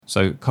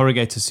So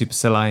corrugator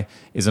supercilii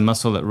is a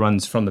muscle that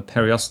runs from the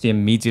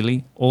periosteum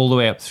medially all the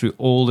way up through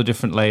all the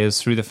different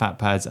layers, through the fat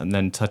pads, and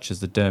then touches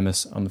the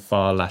dermis on the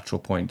far lateral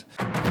point.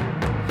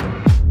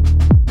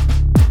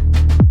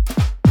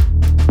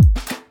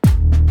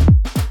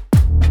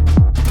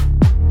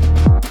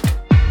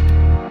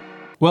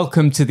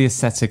 Welcome to the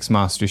Aesthetics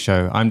Mastery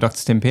Show. I'm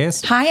Dr. Tim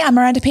Pearce. Hi, I'm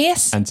Miranda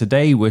Pearce. And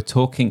today we're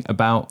talking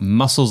about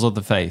muscles of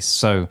the face.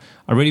 So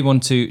I really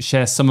want to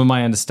share some of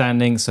my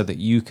understanding so that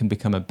you can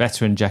become a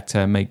better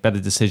injector, make better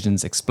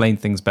decisions, explain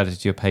things better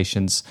to your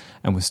patients.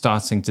 And we're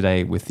starting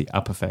today with the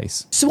upper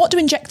face. So what do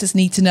injectors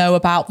need to know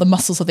about the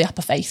muscles of the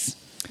upper face?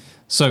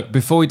 So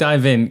before we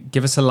dive in,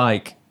 give us a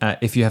like.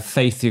 If you have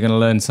faith, you're going to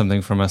learn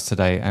something from us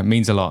today. It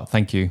means a lot.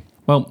 Thank you.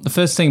 Well, the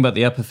first thing about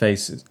the upper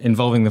face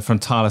involving the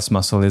frontalis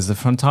muscle is the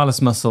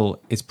frontalis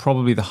muscle is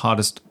probably the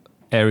hardest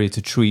area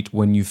to treat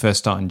when you first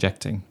start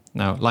injecting.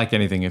 Now, like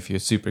anything, if you're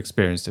super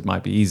experienced, it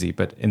might be easy.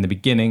 But in the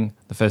beginning,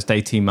 the first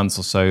 18 months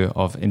or so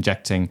of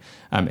injecting,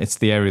 it's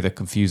the area that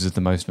confuses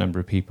the most number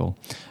of people.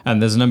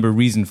 And there's a number of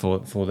reasons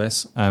for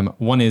this.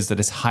 One is that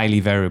it's highly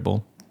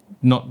variable.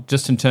 Not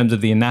just in terms of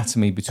the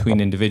anatomy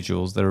between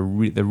individuals, there are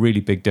really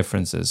big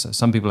differences. So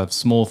some people have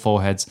small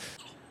foreheads.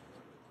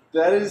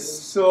 That is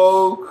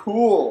so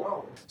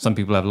cool. Some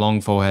people have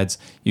long foreheads.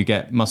 You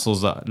get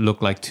muscles that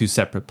look like two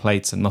separate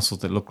plates and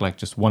muscles that look like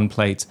just one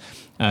plate.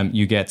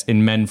 You get,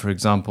 in men, for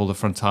example, the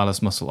frontalis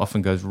muscle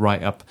often goes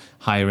right up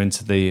higher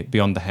into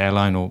beyond the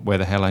hairline or where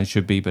the hairline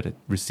should be, but it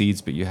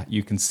recedes, but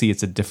you can see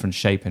it's a different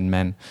shape in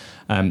men.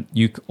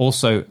 You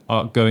also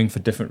are going for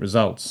different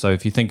results. So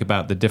if you think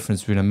about the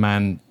difference between a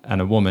man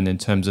and a woman in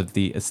terms of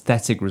the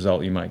aesthetic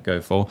result you might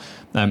go for,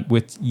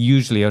 with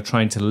usually are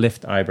trying to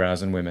lift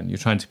eyebrows in women. You're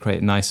trying to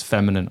create a nice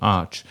feminine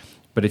arch.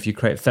 But if you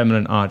create a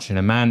feminine arch in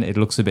a man, it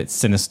looks a bit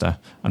sinister,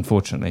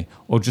 unfortunately,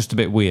 or just a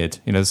bit weird.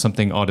 There's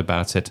something odd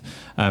about it.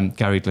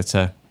 Gary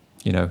Glitter,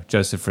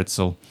 Joseph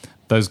Fritzl,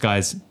 those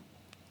guys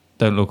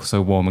don't look so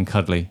warm and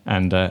cuddly,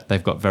 and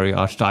they've got very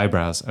arched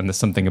eyebrows, and there's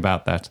something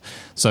about that.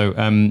 So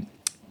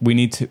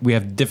we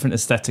have different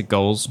aesthetic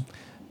goals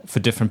for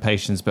different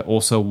patients, but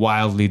also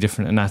wildly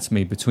different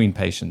anatomy between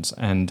patients.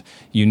 And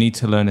you need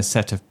to learn a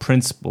set of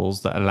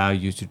principles that allow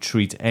you to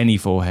treat any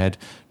forehead,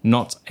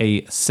 not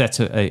a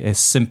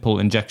simple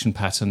injection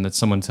pattern that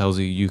someone tells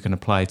you can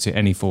apply to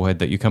any forehead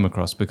that you come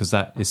across, because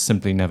that is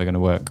simply never going to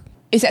work.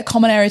 Is it a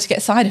common area to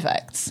get side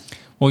effects?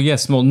 Well,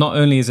 yes. Well, not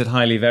only is it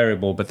highly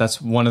variable, but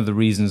that's one of the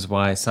reasons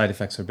why side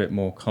effects are a bit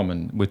more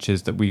common, which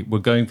is that we're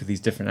going for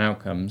these different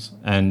outcomes.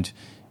 And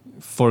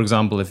for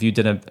example, if you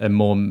did a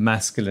more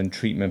masculine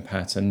treatment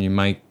pattern, you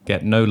might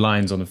get no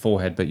lines on the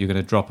forehead, but you're going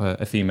to drop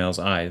a female's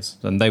eyes,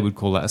 and they would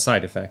call that a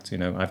side effect.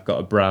 I've got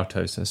a brow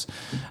ptosis.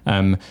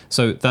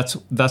 So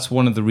that's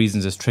one of the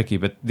reasons it's tricky.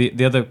 But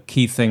the other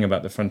key thing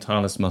about the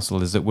frontalis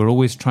muscle is that we're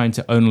always trying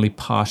to only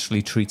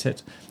partially treat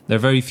it. There are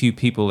very few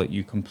people that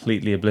you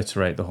completely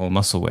obliterate the whole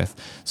muscle with.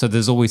 So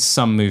there's always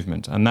some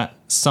movement, and that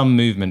some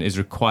movement is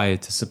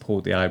required to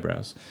support the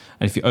eyebrows.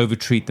 And if you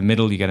overtreat the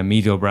middle, you get a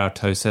medial brow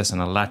ptosis and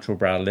a lateral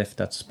brow lift,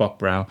 that's Spock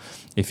brow.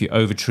 If you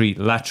overtreat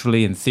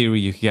laterally, in theory,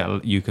 you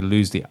could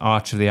lose the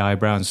arch of the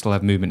eyebrow and still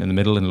have movement in the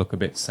middle and look a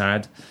bit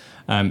sad.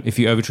 If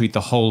you overtreat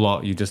the whole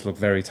lot, you just look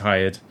very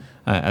tired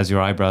as your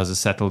eyebrows are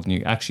settled, and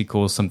you actually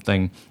cause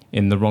something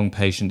in the wrong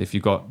patient if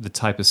you've got the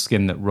type of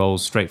skin that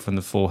rolls straight from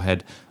the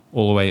forehead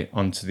all the way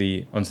onto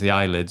the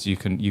eyelids. You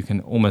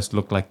can almost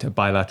look like a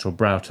bilateral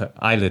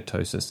eyelid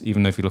ptosis,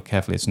 even though if you look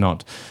carefully, it's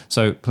not.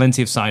 So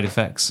plenty of side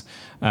effects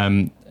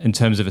in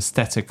terms of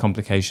aesthetic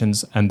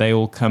complications, and they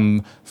all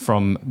come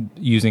from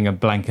using a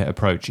blanket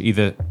approach,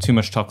 either too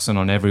much toxin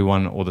on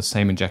everyone or the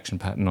same injection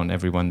pattern on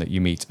everyone that you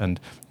meet. And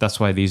that's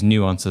why these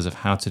nuances of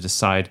how to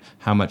decide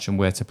how much and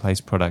where to place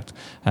product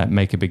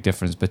make a big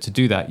difference. But to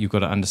do that, you've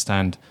got to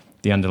understand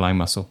the underlying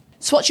muscle.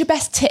 So what's your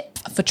best tip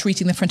for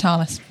treating the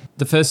frontalis?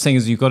 The first thing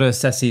is you've got to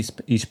assess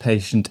each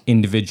patient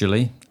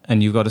individually,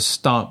 and you've got to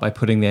start by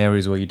putting the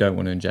areas where you don't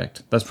want to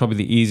inject. That's probably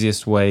the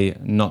easiest way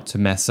not to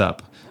mess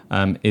up,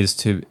 is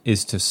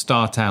to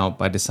start out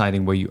by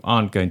deciding where you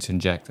aren't going to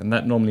inject, and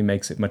that normally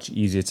makes it much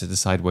easier to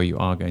decide where you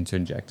are going to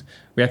inject.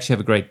 We actually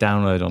have a great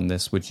download on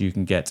this, which you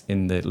can get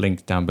in the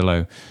link down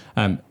below.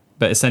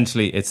 But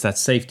essentially, it's that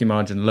safety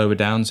margin lower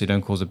down so you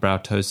don't cause a brow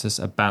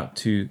ptosis, about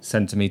 2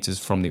 centimeters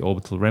from the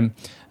orbital rim,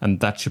 and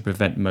that should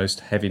prevent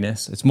most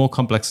heaviness. It's more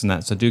complex than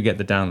that, so do get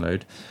the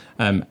download.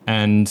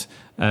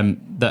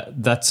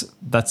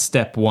 That's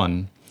step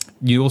one.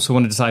 You also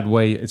want to decide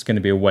where it's going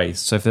to be a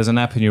waste. So if there's an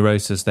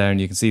aponeurosis there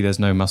and you can see there's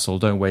no muscle,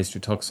 don't waste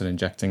your toxin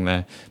injecting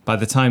there. By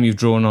the time you've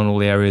drawn on all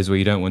the areas where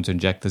you don't want to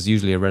inject, there's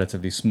usually a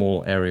relatively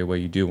small area where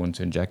you do want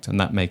to inject, and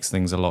that makes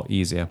things a lot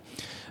easier.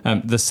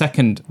 The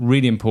second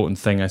really important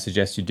thing I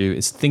suggest you do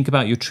is think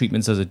about your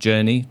treatments as a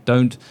journey.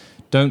 Don't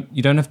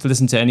you don't have to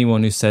listen to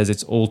anyone who says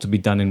it's all to be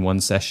done in one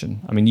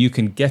session. I mean, you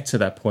can get to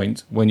that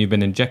point when you've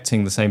been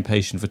injecting the same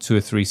patient for 2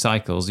 or 3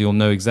 cycles. You'll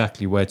know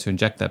exactly where to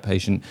inject that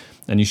patient,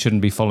 and you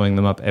shouldn't be following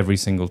them up every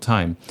single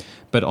time.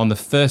 But on the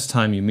first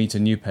time you meet a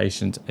new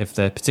patient,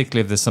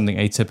 particularly if there's something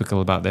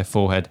atypical about their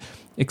forehead,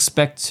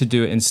 expect to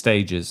do it in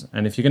stages.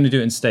 And if you're going to do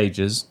it in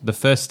stages, the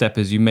first step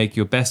is you make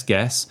your best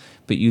guess,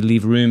 but you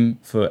leave room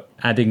for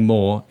adding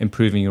more,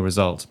 improving your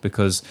result.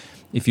 Because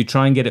if you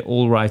try and get it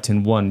all right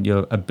in one,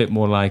 you're a bit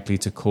more likely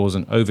to cause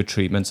an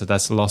overtreatment. So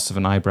that's loss of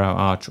an eyebrow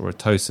arch or a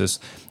ptosis.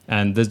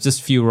 And there's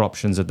just fewer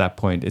options at that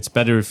point. It's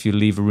better if you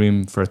leave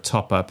room for a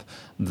top-up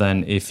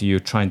than if you're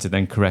trying to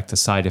then correct a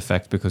side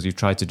effect because you've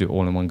tried to do it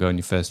all in one go in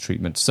your first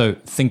treatment. So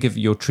think of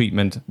your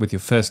treatment with your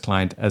first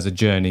client as a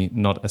journey,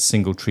 not a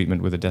single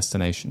treatment with a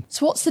destination.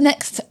 So what's the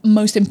next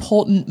most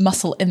important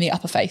muscle in the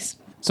upper face?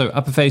 So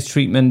upper face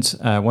treatment,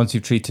 once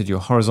you've treated your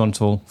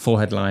horizontal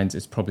forehead lines,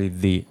 it's probably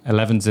the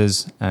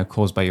allevenses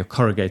caused by your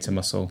corrugator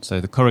muscle. So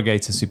the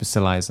corrugator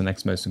supercilii is the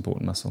next most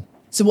important muscle.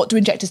 So what do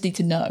injectors need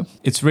to know?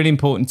 It's really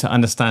important to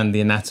understand the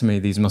anatomy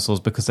of these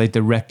muscles because they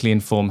directly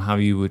inform how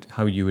you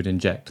would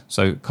inject.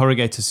 So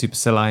corrugator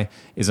supercilii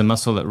is a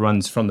muscle that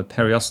runs from the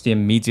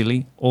periosteum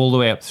medially all the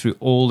way up through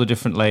all the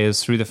different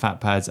layers, through the fat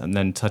pads, and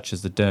then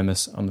touches the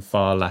dermis on the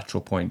far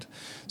lateral point.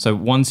 So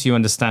once you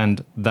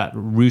understand that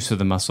root of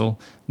the muscle,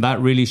 that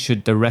really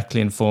should directly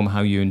inform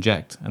how you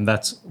inject. And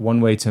that's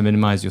one way to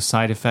minimize your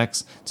side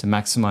effects, to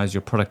maximize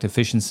your product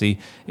efficiency,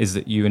 is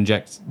that you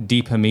inject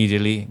deeper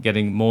medially,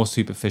 getting more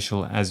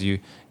superficial as you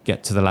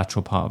get to the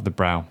lateral part of the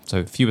brow.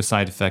 So fewer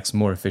side effects,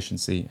 more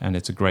efficiency, and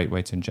it's a great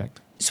way to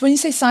inject. So when you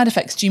say side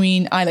effects, do you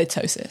mean eyelid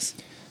ptosis?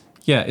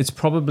 Yeah, it's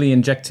probably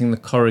injecting the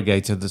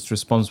corrugator that's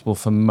responsible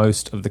for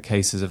most of the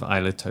cases of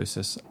eyelid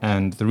ptosis.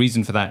 And the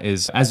reason for that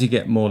is as you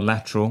get more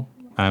lateral,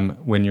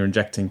 when you're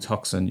injecting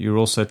toxin, you're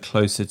also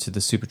closer to the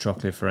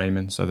supratrochlear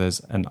foramen. So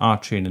there's an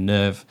artery and a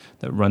nerve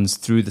that runs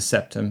through the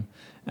septum.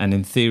 And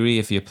in theory,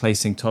 if you're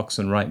placing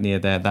toxin right near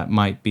there, that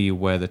might be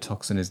where the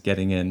toxin is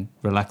getting in,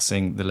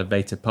 relaxing the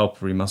levator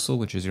pulpary muscle,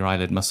 which is your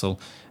eyelid muscle,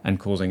 and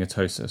causing a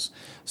ptosis.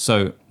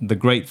 So the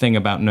great thing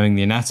about knowing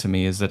the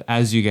anatomy is that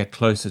as you get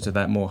closer to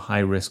that more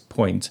high-risk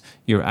point,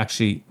 you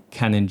actually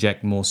can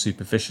inject more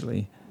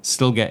superficially,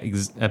 still get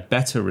a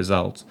better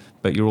result,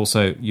 but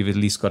you've at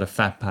least got a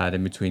fat pad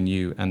in between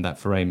you and that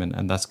foramen,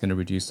 and that's going to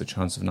reduce the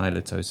chance of an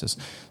eyelid ptosis.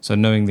 So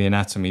knowing the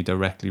anatomy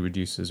directly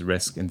reduces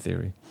risk in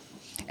theory.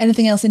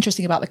 Anything else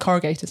interesting about the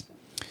corrugators?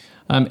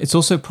 It's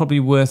also probably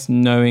worth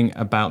knowing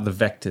about the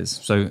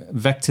vectors. So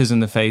vectors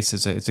in the face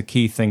is a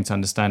key thing to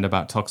understand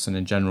about toxin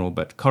in general,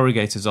 but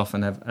corrugators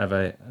often have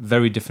a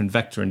very different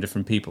vector in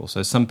different people.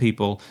 So some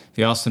people, if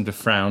you ask them to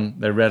frown,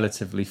 they're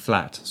relatively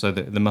flat, so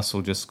the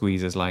muscle just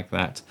squeezes like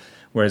that.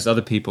 Whereas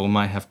other people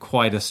might have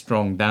quite a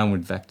strong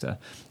downward vector.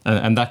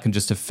 And that can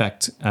just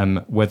affect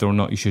whether or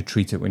not you should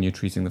treat it when you're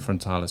treating the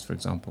frontalis, for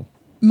example.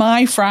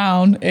 My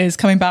frown is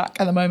coming back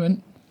at the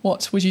moment.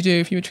 What would you do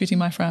if you were treating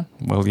my frown?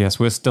 Well, yes,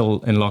 we're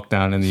still in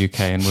lockdown in the UK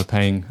and we're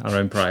paying our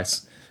own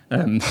price.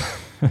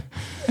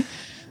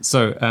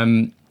 So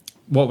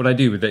what would I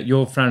do with it?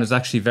 Your frown is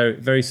actually very,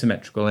 very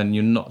symmetrical and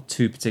you're not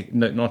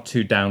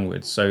too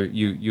downward. So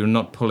you're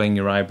not pulling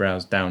your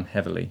eyebrows down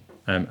heavily.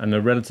 And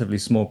a relatively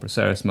small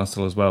procerus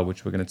muscle as well,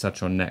 which we're going to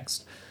touch on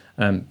next.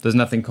 There's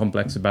nothing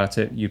complex about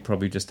it. You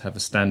probably just have a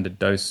standard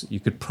dose. You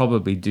could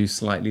probably do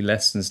slightly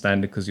less than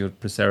standard because your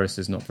procerus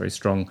is not very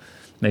strong,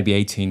 maybe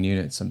 18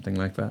 units, something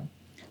like that.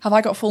 Have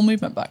I got full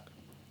movement back?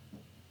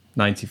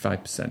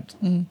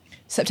 95%.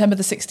 September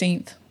the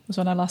 16th was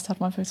when I last had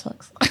my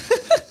Botox.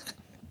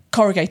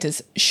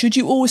 Corrugators, should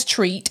you always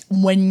treat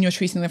when you're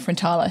treating the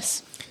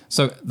frontalis?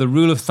 So the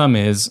rule of thumb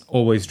is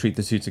always treat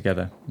the two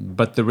together.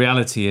 But the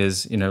reality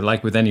is,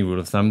 like with any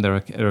rule of thumb, there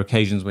are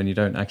occasions when you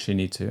don't actually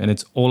need to. And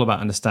it's all about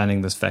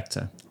understanding this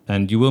vector.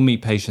 And you will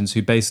meet patients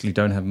who basically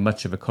don't have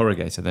much of a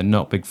corrugator. They're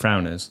not big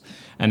frowners.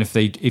 And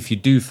if you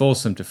do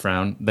force them to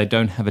frown, they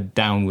don't have a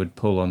downward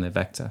pull on their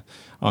vector,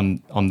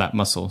 on that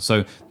muscle.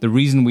 So the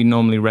reason we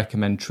normally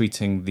recommend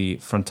treating the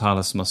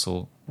frontalis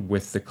muscle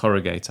with the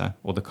corrugator,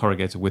 or the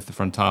corrugator with the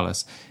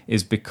frontalis,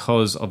 is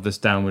because of this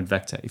downward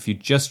vector. If you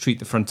just treat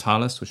the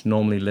frontalis, which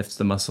normally lifts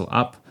the muscle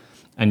up,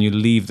 and you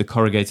leave the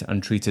corrugator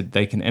untreated,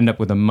 they can end up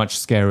with a much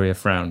scarier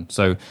frown.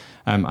 So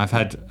I've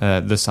had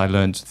this I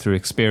learned through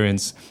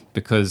experience,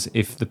 because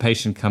if the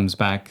patient comes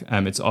back,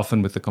 it's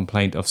often with the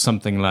complaint of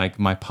something like,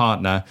 my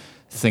partner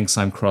thinks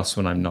I'm cross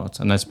when I'm not.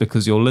 And that's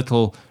because your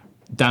little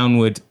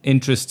downward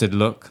interested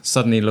look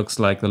suddenly looks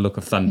like the look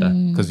of thunder,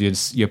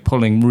 because you're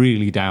pulling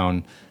really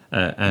down.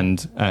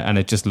 And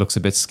it just looks a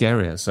bit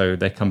scarier. So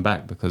they come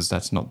back because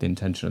that's not the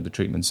intention of the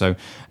treatment. So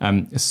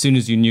as soon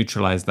as you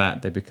neutralize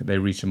that, they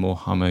reach a more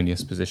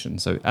harmonious position.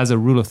 So as a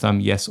rule of thumb,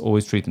 yes,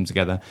 always treat them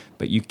together.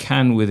 But you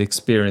can, with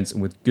experience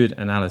and with good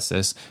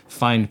analysis,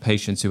 find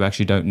patients who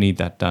actually don't need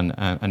that done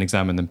and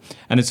examine them.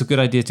 And it's a good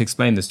idea to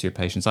explain this to your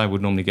patients. I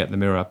would normally get the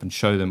mirror up and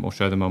show them, or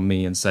show them on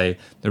me and say,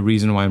 the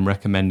reason why I'm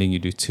recommending you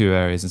do 2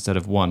 areas instead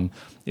of 1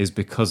 is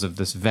because of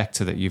this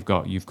vector that you've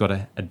got. You've got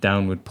a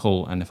downward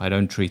pull, and if I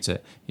don't treat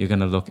it, you're going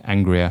to look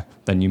angrier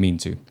than you mean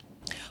to.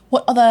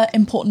 What other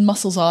important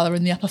muscles are there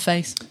in the upper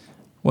face?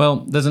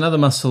 Well, there's another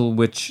muscle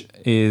which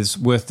is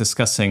worth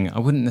discussing. I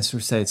wouldn't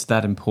necessarily say it's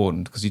that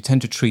important because you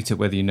tend to treat it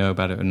whether you know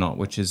about it or not,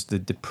 which is the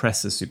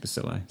depressor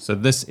supercilii. So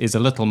this is a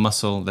little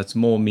muscle that's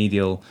more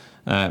medial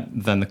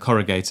than the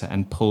corrugator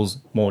and pulls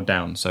more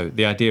down. So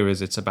the idea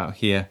is it's about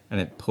here and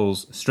it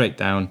pulls straight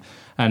down.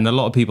 And a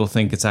lot of people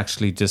think it's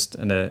actually just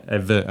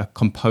a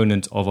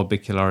component of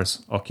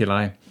orbicularis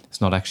oculi.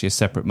 It's not actually a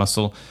separate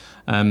muscle.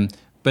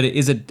 But it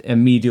is a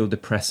medial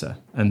depressor.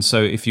 And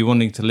so if you're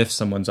wanting to lift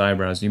someone's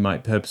eyebrows, you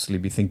might purposely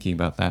be thinking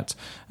about that.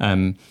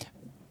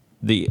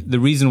 The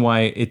reason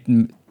why it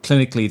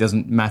clinically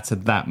doesn't matter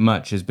that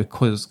much is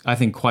because I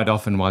think quite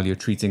often while you're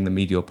treating the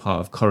medial part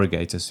of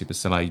corrugator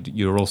supercilii,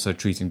 you're also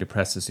treating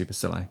depressor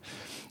supercilii.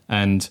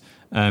 And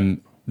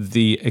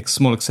the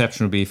small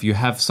exception would be if you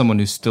have someone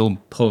who's still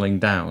pulling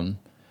down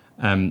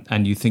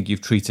and you think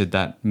you've treated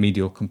that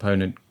medial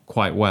component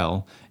quite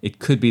well, it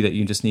could be that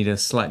you just need a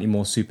slightly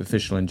more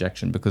superficial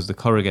injection because the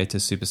corrugator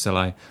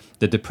supercilii,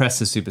 the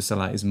depressor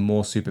supercilii is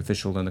more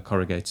superficial than the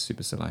corrugator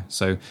supercilii.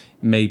 So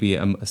maybe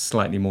a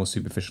slightly more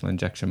superficial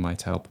injection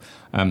might help.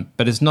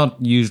 But it's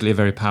not usually a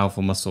very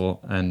powerful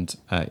muscle, and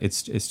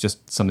it's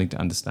just something to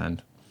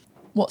understand.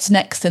 What's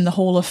next in the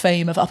Hall of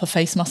Fame of upper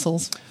face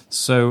muscles?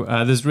 So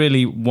there's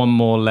really one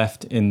more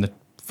left in the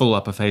full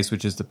upper face,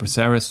 which is the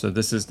procerus. So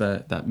this is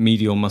that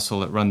medial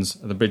muscle that runs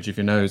at the bridge of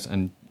your nose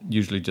and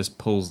usually just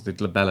pulls the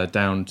glabella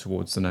down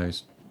towards the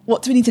nose.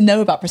 What do we need to know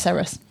about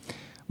procerus?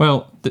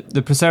 Well,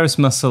 the procerus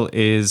muscle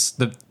is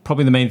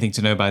probably the main thing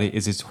to know about it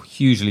is it's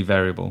hugely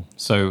variable.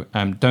 So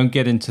don't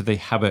get into the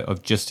habit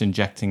of just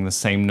injecting the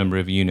same number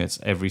of units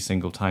every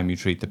single time you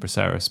treat the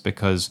procerus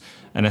because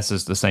unless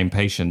it's the same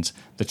patient,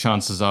 the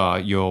chances are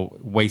you're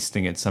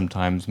wasting it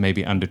sometimes,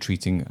 maybe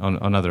under-treating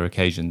on other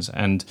occasions.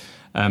 And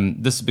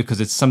this is because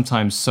it's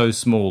sometimes so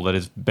small that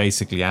it's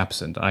basically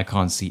absent. I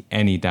can't see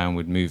any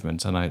downward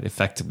movement, and I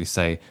effectively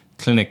say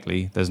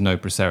clinically there's no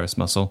procerus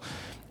muscle.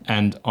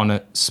 And on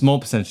a small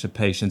percentage of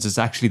patients, it's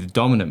actually the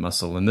dominant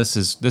muscle. And this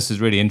is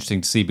really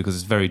interesting to see because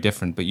it's very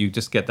different. But you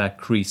just get that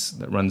crease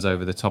that runs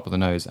over the top of the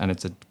nose, and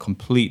it's a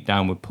complete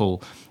downward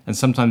pull, and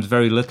sometimes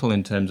very little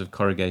in terms of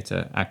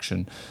corrugator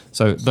action.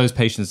 So those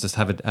patients just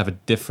have a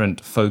different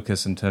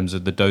focus in terms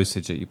of the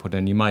dosage that you put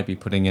in. You might be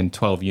putting in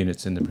 12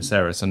 units in the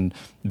procerus and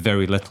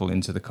very little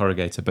into the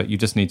corrugator, but you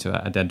just need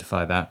to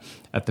identify that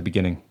at the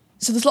beginning.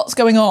 So there's lots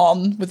going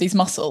on with these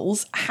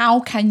muscles. How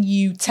can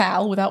you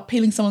tell, without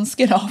peeling someone's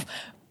skin off,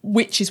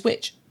 which is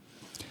which?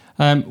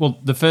 Well,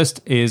 the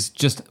first is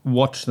just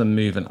watch them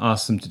move and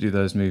ask them to do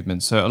those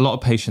movements. So a lot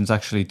of patients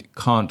actually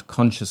can't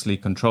consciously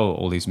control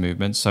all these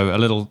movements. So a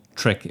little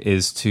trick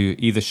is to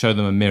either show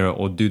them a mirror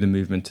or do the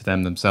movement to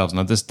them themselves.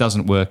 Now, this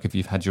doesn't work if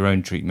you've had your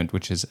own treatment,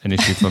 which is an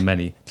issue for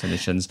many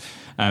clinicians.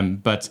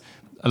 But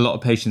a lot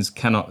of patients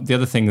cannot. The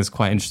other thing that's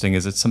quite interesting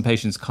is that some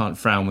patients can't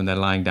frown when they're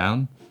lying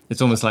down.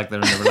 It's almost like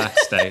they're in a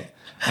relaxed state.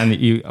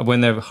 And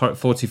when they're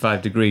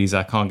 45 degrees,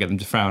 I can't get them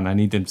to frown. I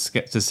need them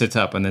to sit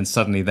up, and then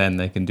suddenly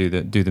they can do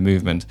the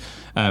movement.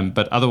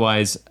 But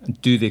otherwise,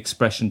 do the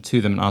expression to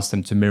them and ask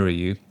them to mirror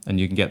you, and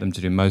you can get them to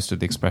do most of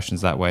the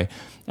expressions that way.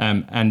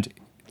 And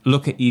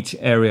look at each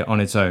area on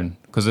its own,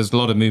 because there's a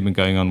lot of movement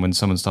going on when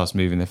someone starts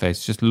moving their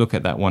face. Just look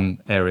at that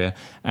one area.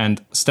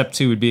 And step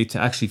 2 would be to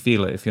actually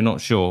feel it. If you're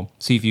not sure,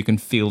 see if you can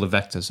feel the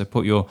vector. So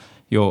put your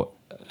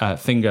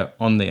finger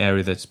on the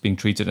area that's being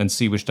treated and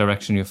see which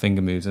direction your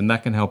finger moves, and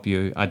that can help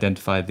you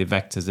identify the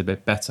vectors a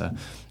bit better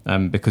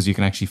because you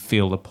can actually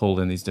feel the pull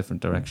in these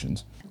different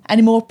directions.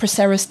 Any more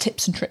procerus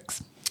tips and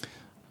tricks?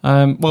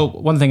 Well,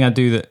 one thing I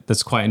do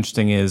that's quite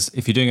interesting is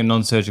if you're doing a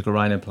non-surgical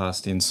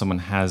rhinoplasty and someone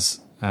has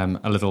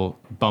a little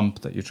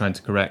bump that you're trying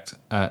to correct,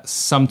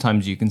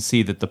 sometimes you can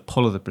see that the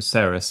pull of the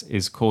procerus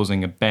is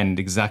causing a bend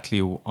exactly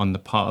on the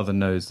part of the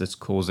nose that's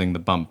causing the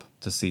bump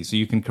to see. So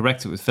you can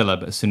correct it with filler,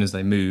 but as soon as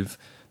they move,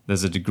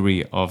 there's a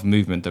degree of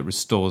movement that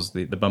restores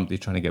the bump that you're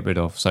trying to get rid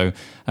of. So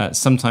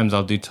sometimes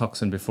I'll do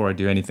toxin before I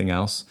do anything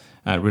else,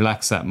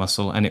 relax that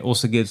muscle, and it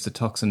also gives the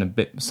toxin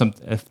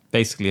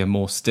basically a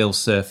more still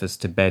surface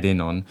to bed in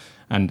on,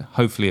 and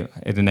hopefully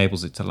it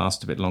enables it to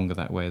last a bit longer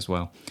that way as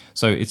well.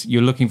 So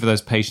you're looking for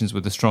those patients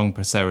with a strong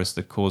procerus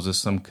that causes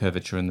some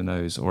curvature in the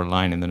nose or a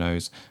line in the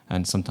nose,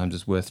 and sometimes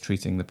it's worth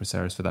treating the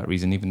procerus for that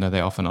reason, even though they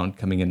often aren't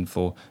coming in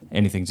for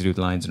anything to do with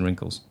lines and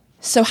wrinkles.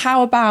 So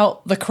how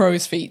about the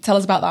crow's feet? Tell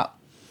us about that.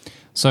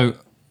 So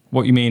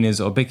what you mean is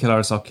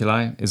orbicularis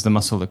oculi is the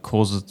muscle that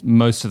causes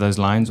most of those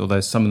lines, although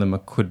some of them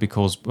could be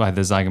caused by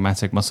the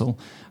zygomatic muscle.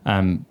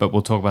 But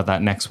we'll talk about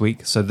that next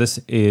week. So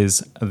this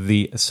is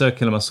the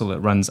circular muscle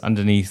that runs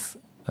underneath,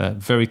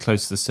 very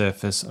close to the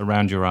surface,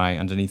 around your eye,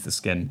 underneath the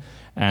skin.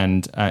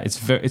 And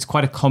it's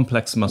quite a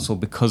complex muscle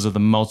because of the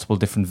multiple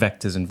different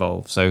vectors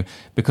involved. So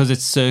because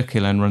it's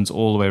circular and runs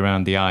all the way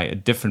around the eye,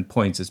 at different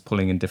points it's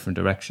pulling in different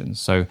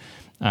directions. So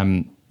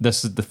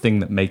this is the thing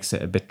that makes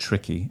it a bit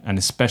tricky, and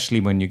especially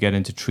when you get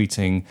into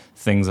treating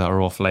things that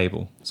are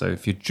off-label. So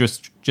if you're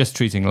just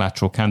treating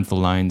lateral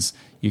canthal lines,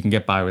 you can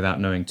get by without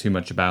knowing too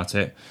much about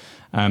it.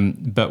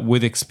 But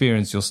with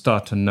experience, you'll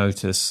start to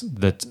notice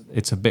that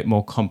it's a bit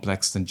more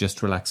complex than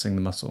just relaxing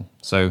the muscle.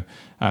 So,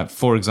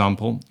 for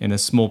example, in a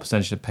small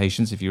percentage of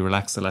patients, if you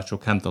relax the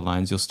lateral canthal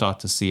lines, you'll start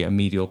to see a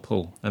medial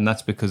pull. And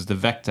that's because the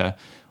vector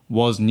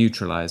was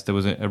neutralized. There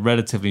was a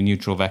relatively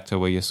neutral vector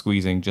where you're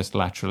squeezing just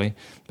laterally.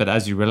 But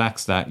as you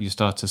relax that, you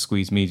start to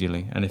squeeze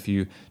medially. And if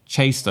you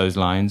chase those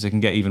lines, it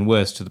can get even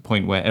worse, to the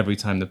point where every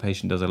time the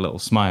patient does a little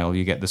smile,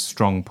 you get this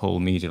strong pull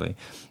medially.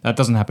 That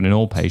doesn't happen in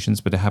all patients,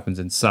 but it happens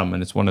in some.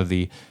 And it's one of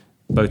the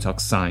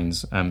Botox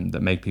signs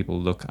that make people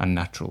look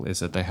unnatural, is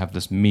that they have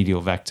this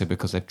medial vector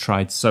because they've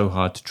tried so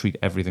hard to treat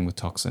everything with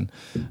toxin.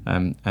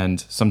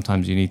 And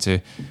sometimes you need to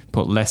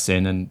put less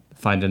in and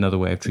find another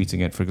way of treating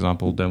it, for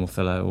example, dermal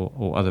filler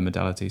or other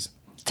modalities.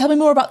 Tell me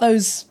more about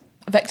those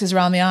vectors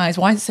around the eyes.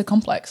 Why is it so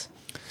complex?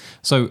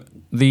 So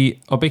the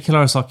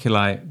orbicularis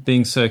oculi,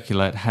 being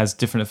circular, it has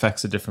different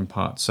effects at different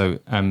parts. So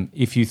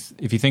if you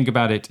think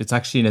about it, it's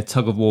actually in a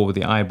tug of war with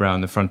the eyebrow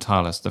and the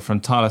frontalis. The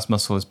frontalis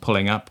muscle is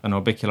pulling up and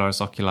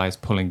orbicularis oculi is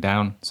pulling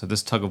down. So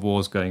this tug of war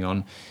is going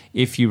on.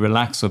 If you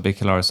relax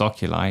orbicularis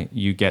oculi,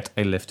 you get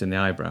a lift in the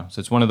eyebrow.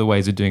 So it's one of the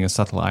ways of doing a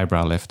subtle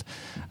eyebrow lift.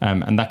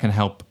 And that can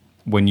help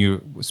when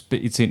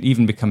it's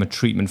even become a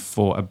treatment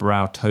for a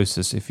brow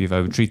ptosis. If you've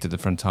overtreated the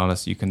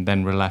frontalis, you can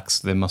then relax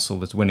the muscle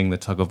that's winning the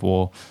tug of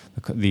war,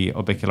 the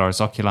orbicularis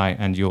oculi,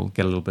 and you'll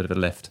get a little bit of a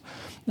lift.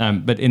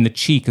 But in the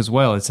cheek as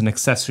well, it's an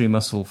accessory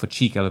muscle for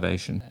cheek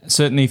elevation.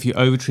 Certainly if you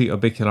overtreat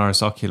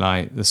orbicularis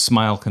oculi, the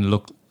smile can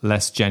look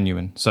less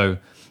genuine. So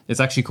it's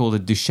actually called a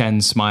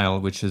Duchenne smile,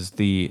 which is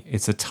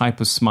it's a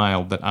type of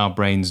smile that our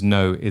brains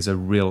know there's a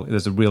real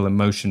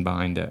emotion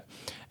behind it.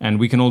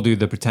 And we can all do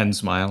the pretend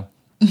smile,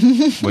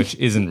 which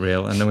isn't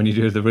real. And then when you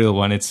do the real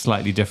one, it's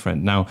slightly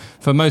different. Now,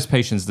 for most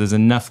patients, there's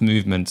enough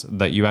movement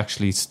that you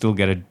actually still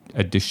get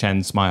a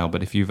Duchenne smile.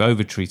 But if you've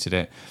overtreated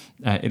it,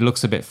 it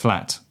looks a bit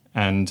flat.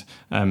 And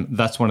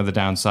that's one of the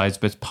downsides.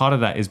 But part of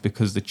that is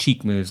because the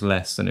cheek moves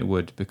less than it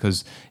would,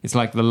 because it's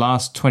like the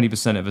last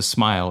 20% of a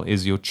smile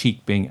is your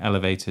cheek being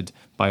elevated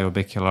by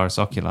orbicularis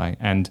oculi.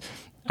 And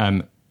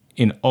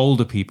in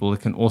older people,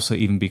 it can also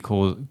even be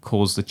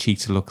cause the cheek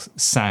to look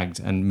sagged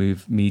and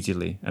move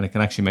medially, and it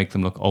can actually make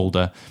them look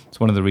older. It's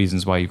one of the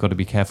reasons why you've got to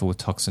be careful with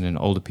toxin in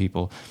older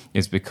people,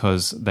 is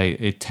because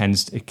it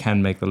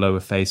can make the lower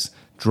face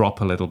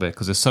drop a little bit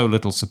because there's so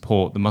little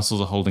support. The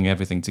muscles are holding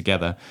everything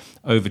together.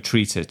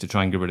 Overtreat it to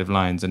try and get rid of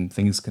lines, and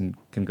things can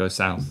go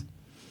south.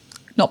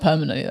 Not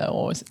permanently though,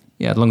 or is it?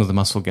 Yeah, as long as the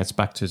muscle gets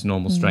back to its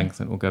normal strength,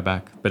 it will go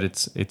back.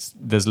 But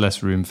there's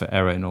less room for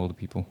error in older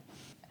people.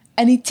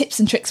 Any tips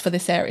and tricks for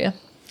this area?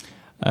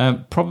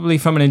 Probably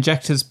from an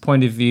injector's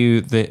point of view,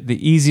 the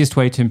easiest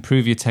way to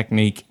improve your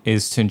technique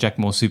is to inject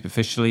more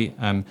superficially.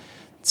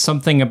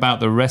 Something about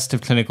the rest of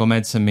clinical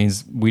medicine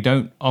means we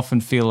don't often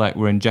feel like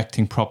we're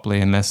injecting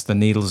properly unless the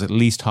needle's at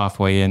least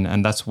halfway in,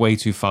 and that's way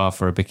too far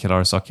for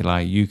orbicularis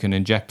oculi. You can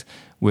inject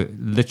with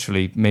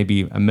literally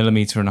maybe 1.5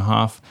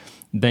 millimeters.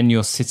 Then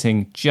you're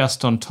sitting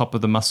just on top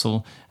of the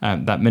muscle.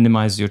 That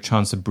minimizes your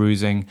chance of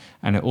bruising.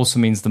 And it also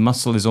means the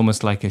muscle is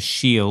almost like a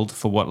shield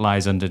for what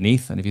lies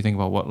underneath. And if you think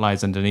about what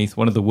lies underneath,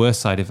 one of the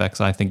worst side effects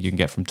I think you can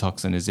get from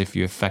toxin is if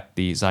you affect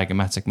the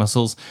zygomatic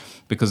muscles,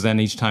 because then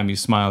each time you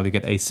smile, you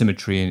get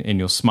asymmetry in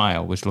your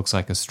smile, which looks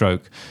like a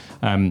stroke.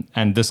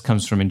 And this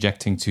comes from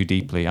injecting too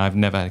deeply. I've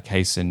never had a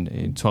case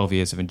in 12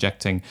 years of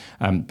injecting,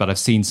 but I've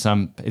seen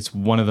some. It's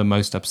one of the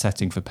most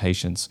upsetting for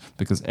patients,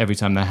 because every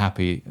time they're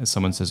happy,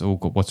 someone says, "Oh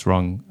God, what's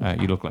wrong?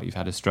 You look like you've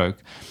had a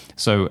stroke."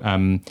 So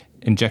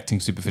injecting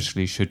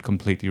superficially should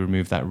completely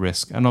remove that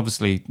risk. And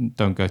obviously,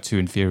 don't go too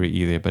inferior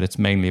either, but it's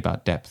mainly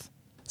about depth.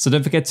 So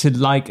don't forget to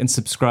like and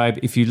subscribe.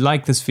 If you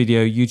like this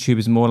video, YouTube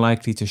is more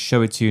likely to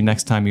show it to you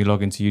next time you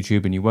log into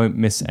YouTube, and you won't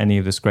miss any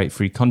of this great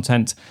free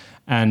content.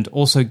 And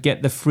also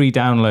get the free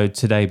download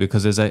today,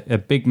 because there's a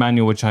big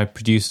manual which I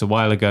produced a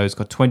while ago. It's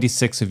got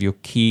 26 of your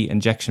key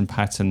injection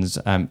patterns.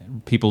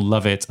 People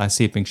love it. I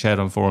see it being shared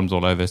on forums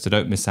all over, so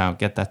don't miss out.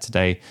 Get that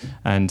today,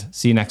 and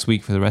see you next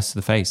week for the rest of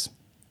the face.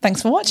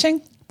 Thanks for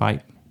watching.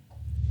 Bye.